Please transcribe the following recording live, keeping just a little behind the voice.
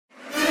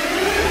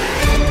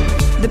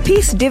the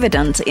peace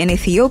dividend in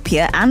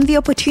Ethiopia and the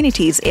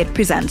opportunities it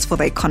presents for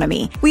the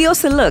economy. We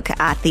also look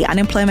at the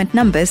unemployment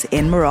numbers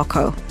in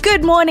Morocco.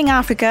 Good morning,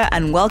 Africa,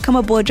 and welcome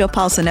aboard your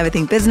Pulse on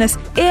Everything Business.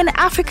 In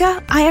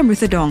Africa, I am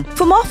Ruth Adong.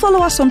 For more, follow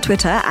us on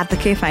Twitter at The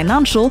K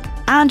Financial,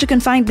 and you can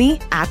find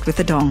me at Ruth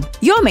Adong.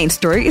 Your main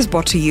story is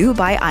brought to you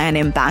by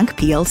I&M Bank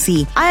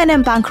PLC.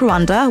 I&M Bank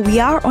Rwanda, we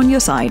are on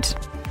your side.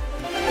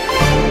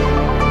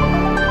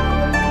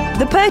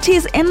 The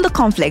parties in the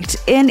conflict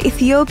in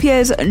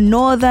Ethiopia's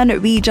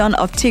northern region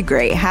of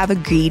Tigray have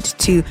agreed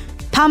to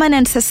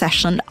permanent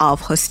cessation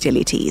of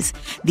hostilities.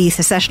 The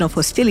cessation of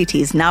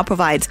hostilities now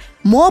provides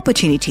more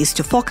opportunities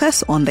to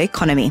focus on the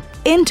economy.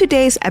 In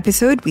today's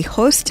episode, we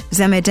host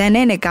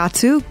Zemedene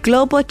Negatu,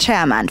 Global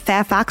Chairman,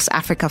 Fairfax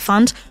Africa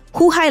Fund,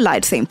 who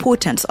highlights the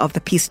importance of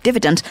the peace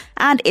dividend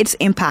and its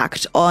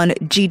impact on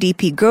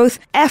GDP growth,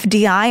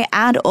 FDI,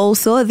 and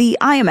also the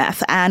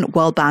IMF and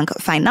World Bank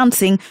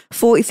financing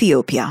for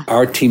Ethiopia.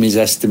 Our team is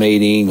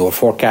estimating or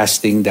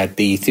forecasting that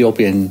the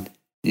Ethiopian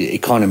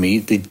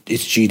economy,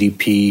 its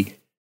GDP,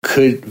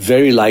 could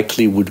very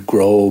likely would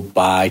grow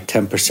by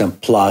 10%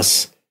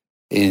 plus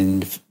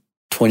in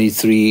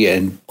 23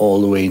 and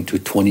all the way into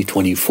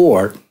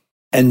 2024.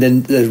 And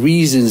then the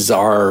reasons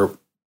are,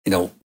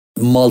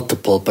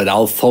 multiple, but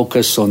I'll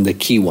focus on the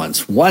key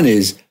ones. One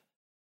is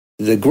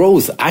the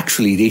growth.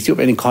 Actually, the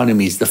Ethiopian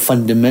economy, the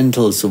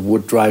fundamentals of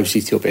what drives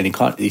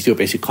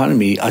Ethiopia's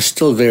economy are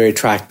still very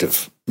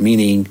attractive,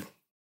 meaning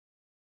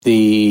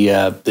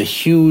the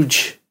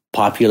huge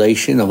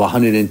population of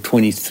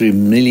 123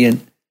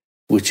 million,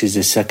 which is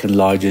the second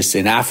largest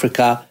in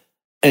Africa.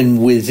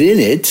 And within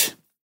it,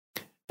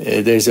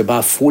 there's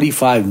about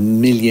 45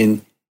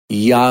 million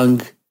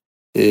young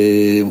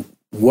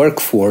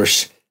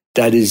workforce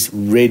that is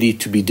ready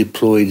to be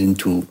deployed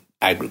into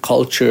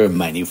agriculture,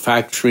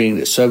 manufacturing,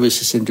 the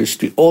services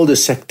industry, all the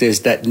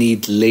sectors that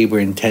need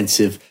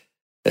labor-intensive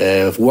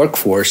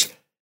workforce.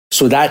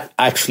 So that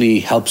actually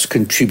helps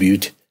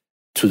contribute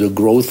to the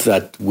growth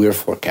that we're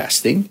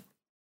forecasting.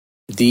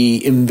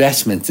 The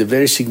investments, the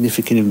very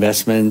significant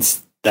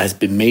investments that has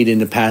been made in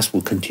the past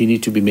will continue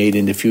to be made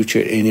in the future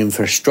in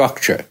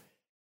infrastructure.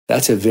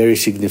 That's a very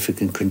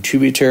significant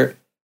contributor.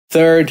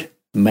 Third,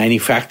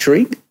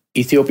 manufacturing.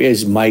 Ethiopia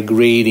is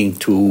migrating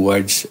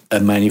towards a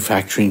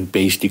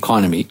manufacturing-based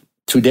economy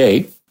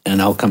today,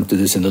 and I'll come to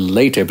this a little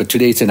later, but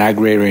today it's an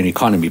agrarian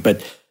economy.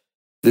 But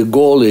the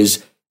goal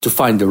is to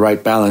find the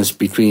right balance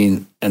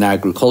between an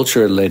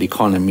agriculture-led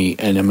economy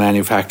and a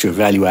manufacturer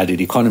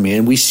value-added economy.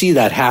 And we see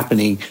that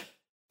happening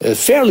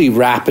fairly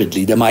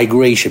rapidly, the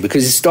migration,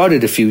 because it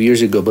started a few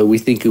years ago, but we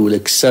think it will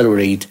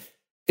accelerate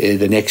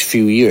the next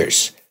few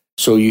years.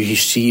 So you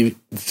see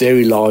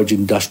very large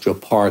industrial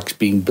parks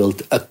being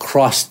built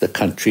across the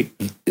country.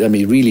 I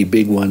mean, really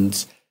big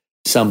ones,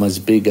 some as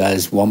big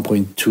as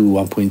 1.2,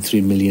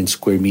 1.3 million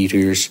square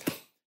meters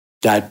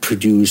that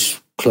produce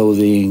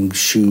clothing,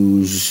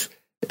 shoes,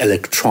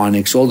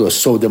 electronics, all those.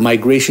 So the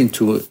migration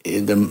to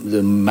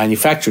the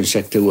manufacturing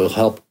sector will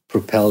help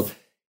propel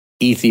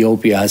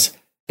Ethiopia's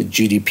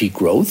GDP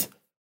growth.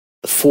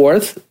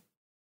 Fourth,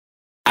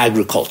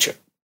 agriculture.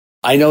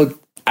 I know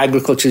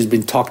agriculture has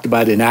been talked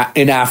about in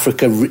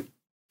Africa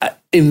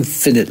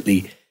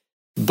infinitely,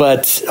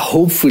 but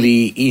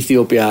hopefully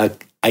Ethiopia,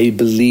 I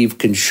believe,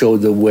 can show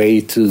the way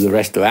to the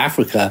rest of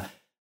Africa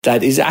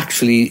that is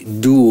actually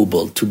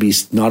doable to be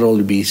not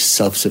only be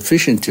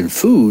self-sufficient in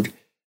food,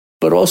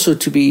 but also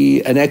to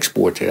be an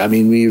exporter. I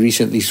mean, we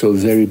recently saw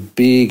very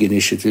big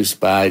initiatives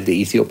by the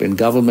Ethiopian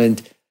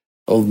government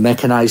of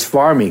mechanized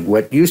farming.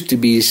 What used to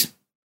be,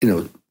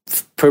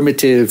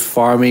 primitive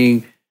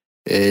farming,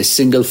 a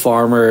single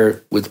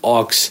farmer with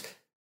ox,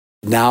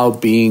 now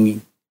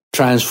being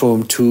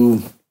transformed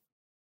to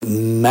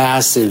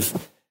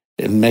massive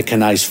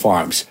mechanized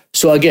farms.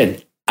 So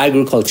again,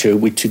 agriculture,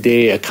 which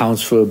today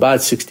accounts for about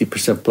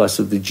 60% plus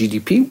of the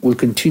GDP, will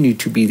continue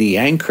to be the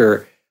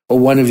anchor or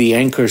one of the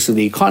anchors of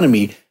the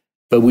economy,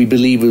 but we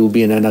believe it will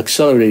be on an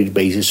accelerated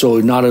basis. So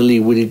not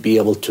only would it be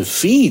able to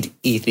feed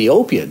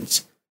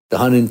Ethiopians, the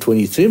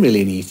 123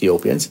 million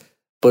Ethiopians,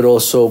 but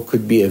also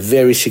could be a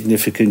very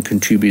significant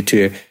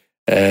contributor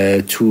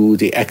to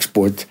the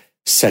export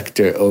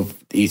sector of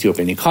the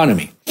Ethiopian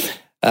economy.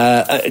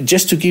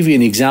 Just to give you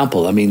an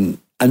example, I mean,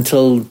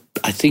 until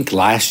I think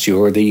last year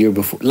or the year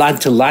before,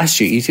 until last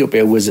year,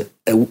 Ethiopia was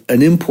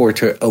an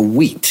importer of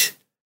wheat.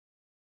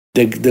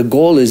 The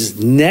goal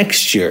is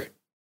next year.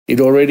 It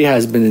already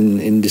has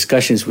been in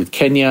discussions with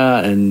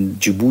Kenya and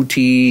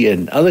Djibouti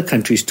and other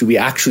countries to be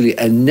actually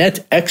a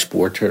net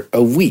exporter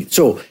of wheat.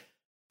 So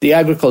the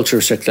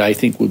agriculture sector, I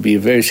think, will be a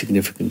very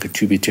significant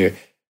contributor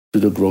to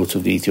the growth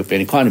of the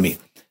Ethiopian economy.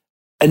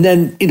 And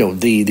then,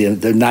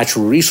 the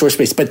natural resource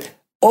base. But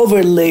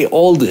overlay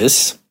all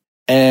this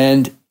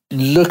and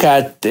look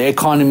at the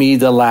economy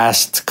the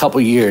last couple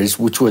of years,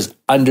 which was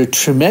under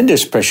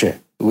tremendous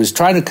pressure. It was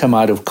trying to come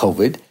out of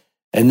COVID,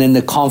 and then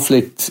the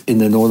conflict in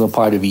the northern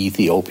part of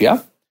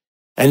Ethiopia,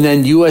 and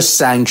then U.S.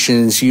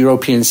 sanctions,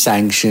 European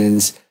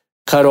sanctions,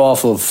 cut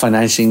off of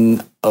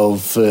financing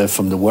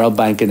from the World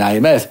Bank and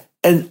IMF.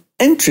 And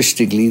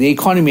interestingly, the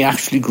economy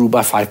actually grew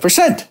by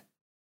 5%.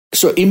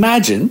 So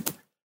imagine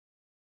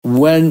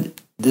with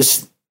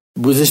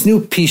this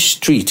new peace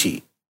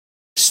treaty,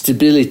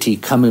 stability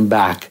coming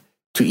back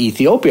to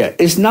Ethiopia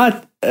is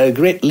not a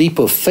great leap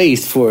of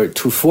faith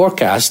to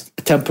forecast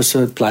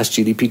 10% plus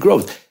GDP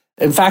growth.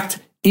 In fact,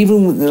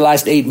 even in the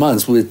last 8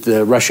 months with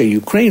the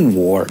Russia-Ukraine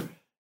war,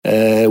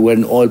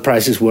 when oil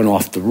prices went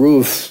off the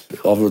roof,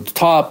 over the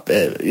top,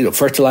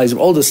 fertilizer,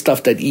 all the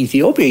stuff that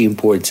Ethiopia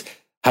imports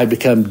had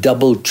become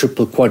double,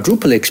 triple,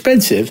 quadruple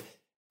expensive,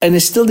 and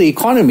it's still the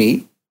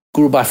economy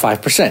grew by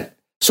 5%.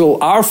 So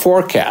our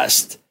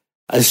forecast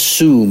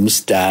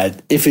assumes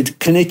that if it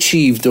can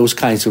achieve those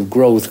kinds of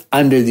growth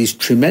under these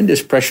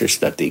tremendous pressures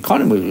that the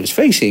economy was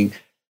facing,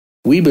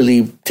 we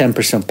believe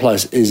 10%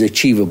 plus is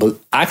achievable,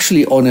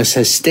 actually on a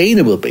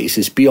sustainable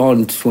basis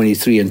beyond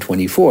 23 and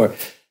 24.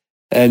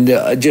 And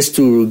just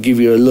to give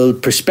you a little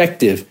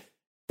perspective,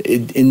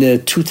 in the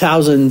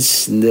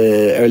 2000s, in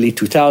the early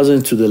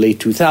 2000s to the late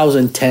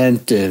 2010,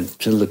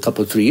 till a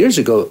couple of 3 years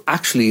ago,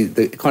 actually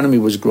the economy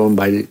was growing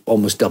by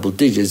almost double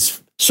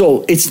digits.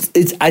 So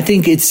I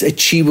think it's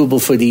achievable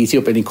for the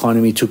Ethiopian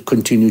economy to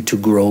continue to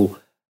grow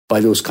by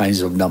those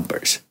kinds of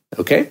numbers.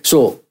 Okay,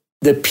 so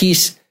the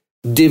peace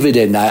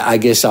dividend, I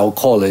guess I'll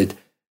call it,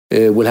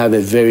 will have a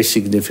very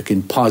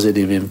significant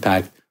positive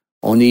impact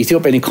on the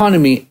Ethiopian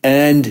economy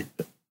and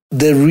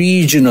the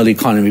regional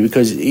economy,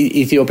 because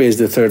Ethiopia is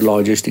the third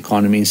largest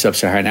economy in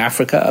sub-Saharan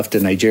Africa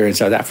after Nigeria and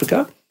South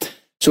Africa.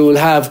 So we'll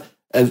have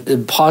a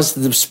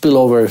positive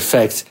spillover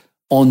effect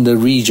on the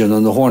region,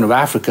 on the Horn of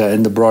Africa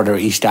and the broader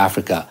East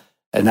Africa.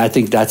 And I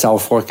think that's our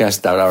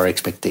forecast, that our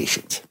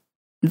expectations.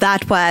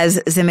 That was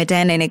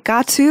Zimidene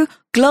Negatu,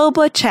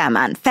 Global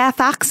Chairman,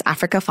 Fairfax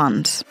Africa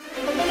Fund.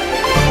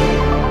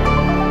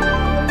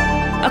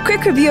 A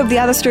quick review of the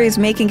other stories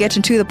making it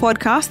into the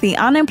podcast. The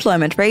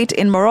unemployment rate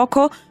in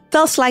Morocco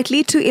fell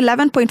slightly to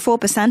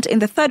 11.4% in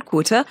the third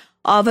quarter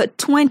of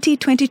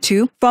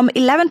 2022 from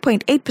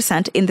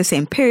 11.8% in the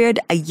same period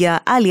a year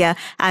earlier,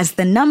 as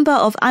the number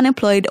of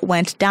unemployed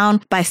went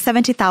down by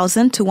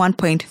 70,000 to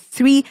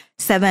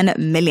 1.37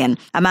 million.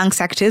 Among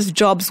sectors,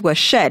 jobs were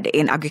shed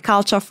in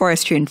agriculture,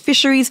 forestry and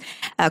fisheries,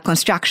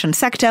 construction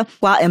sector,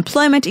 while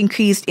employment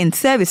increased in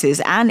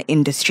services and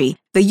industry.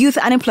 The youth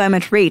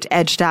unemployment rate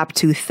edged up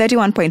to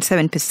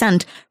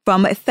 31.7%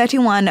 from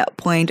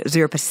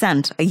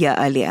 31.0% a year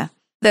earlier.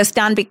 The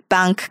Stanbic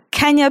Bank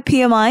Kenya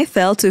PMI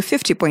fell to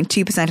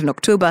 50.2% in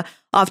October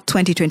of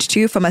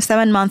 2022 from a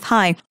 7-month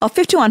high of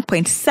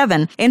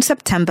 51.7 in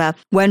September,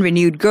 when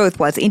renewed growth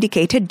was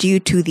indicated due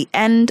to the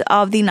end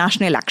of the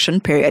national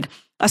election period.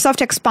 A soft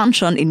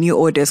expansion in new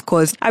orders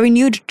caused a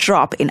renewed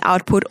drop in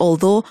output,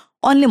 although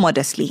only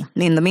modestly.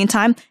 In the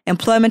meantime,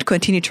 employment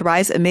continued to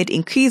rise amid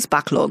increased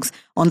backlogs.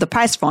 On the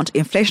price front,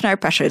 inflationary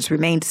pressures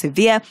remained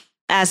severe,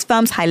 as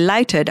firms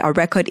highlighted a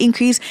record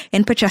increase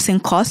in purchasing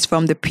costs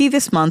from the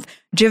previous month,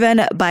 driven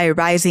by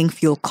rising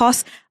fuel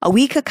costs, a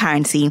weaker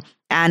currency,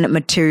 and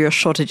material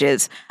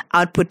shortages.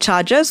 Output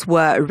charges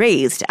were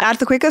raised at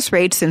the quickest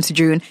rate since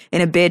June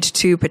in a bid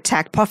to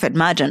protect profit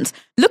margins.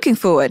 Looking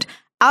forward,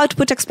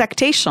 output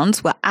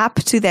expectations were up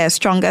to their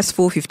strongest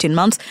for 15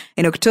 months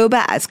in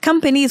October, as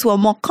companies were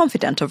more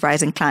confident of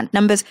rising client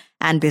numbers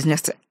and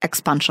business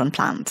expansion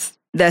plans.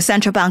 The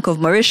Central Bank of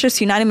Mauritius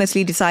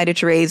unanimously decided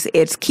to raise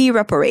its key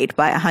repo rate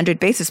by 100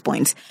 basis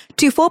points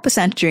to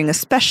 4% during a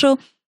special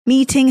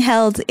meeting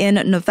held in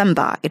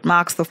November. It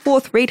marks the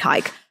fourth rate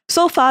hike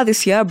so far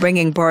this year,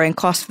 bringing borrowing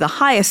costs to the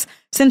highest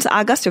since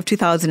August of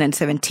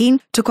 2017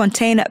 to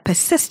contain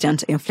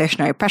persistent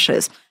inflationary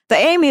pressures. The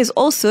aim is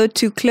also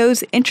to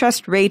close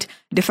interest rate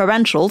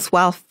differentials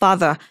while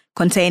further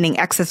containing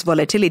excess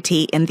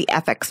volatility in the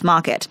FX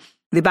market.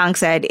 The bank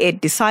said it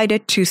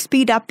decided to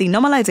speed up the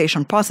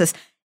normalization process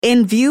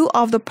in view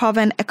of the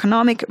proven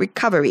economic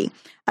recovery,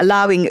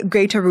 allowing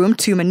greater room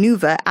to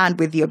maneuver and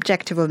with the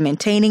objective of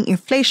maintaining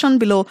inflation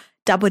below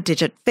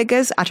double-digit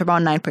figures at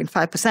around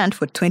 9.5%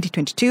 for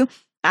 2022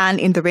 and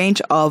in the range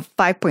of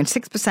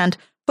 5.6%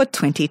 for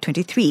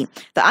 2023.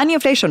 The annual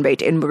inflation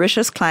rate in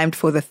Mauritius climbed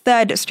for the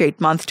third straight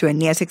month to a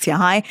near 6-year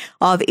high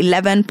of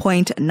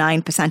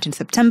 11.9% in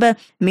September.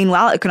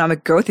 Meanwhile,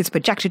 economic growth is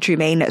projected to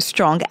remain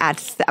strong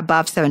at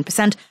above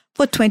 7%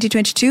 for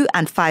 2022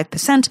 and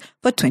 5%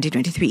 for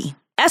 2023.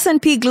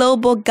 S&P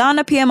Global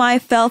Ghana PMI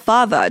fell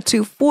further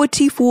to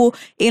 44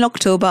 in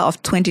October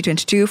of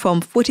 2022 from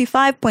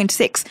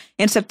 45.6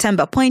 in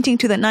September, pointing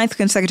to the 9th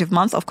consecutive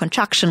month of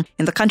contraction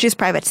in the country's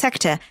private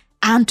sector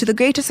and to the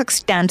greatest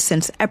extent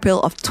since April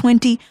of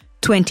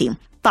 2020.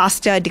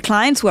 Faster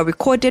declines were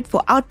recorded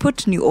for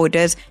output, new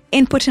orders,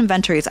 input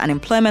inventories and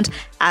employment,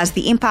 as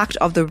the impact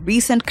of the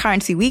recent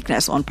currency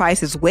weakness on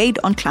prices weighed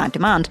on client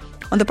demand.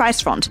 On the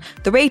price front,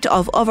 the rate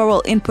of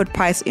overall input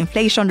price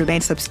inflation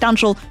remained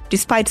substantial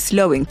despite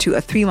slowing to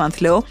a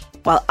 3-month low,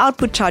 while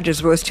output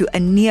charges rose to a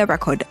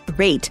near-record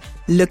rate.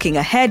 Looking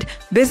ahead,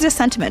 business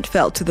sentiment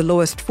fell to the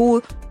lowest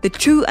for the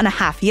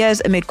 2.5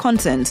 years amid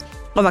concerns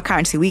over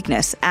currency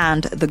weakness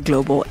and the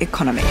global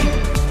economy.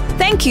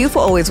 Thank you for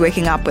always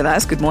waking up with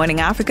us. Good Morning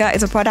Africa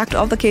is a product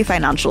of the K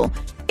Financial.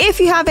 If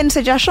you have any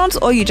suggestions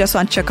or you just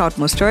want to check out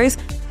more stories,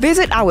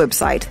 visit our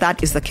website.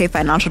 That is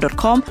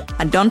thekfinancial.com.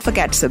 And don't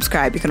forget to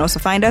subscribe. You can also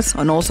find us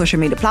on all social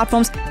media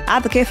platforms at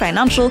The K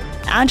Financial.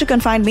 And you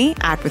can find me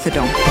at With a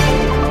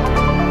Dome.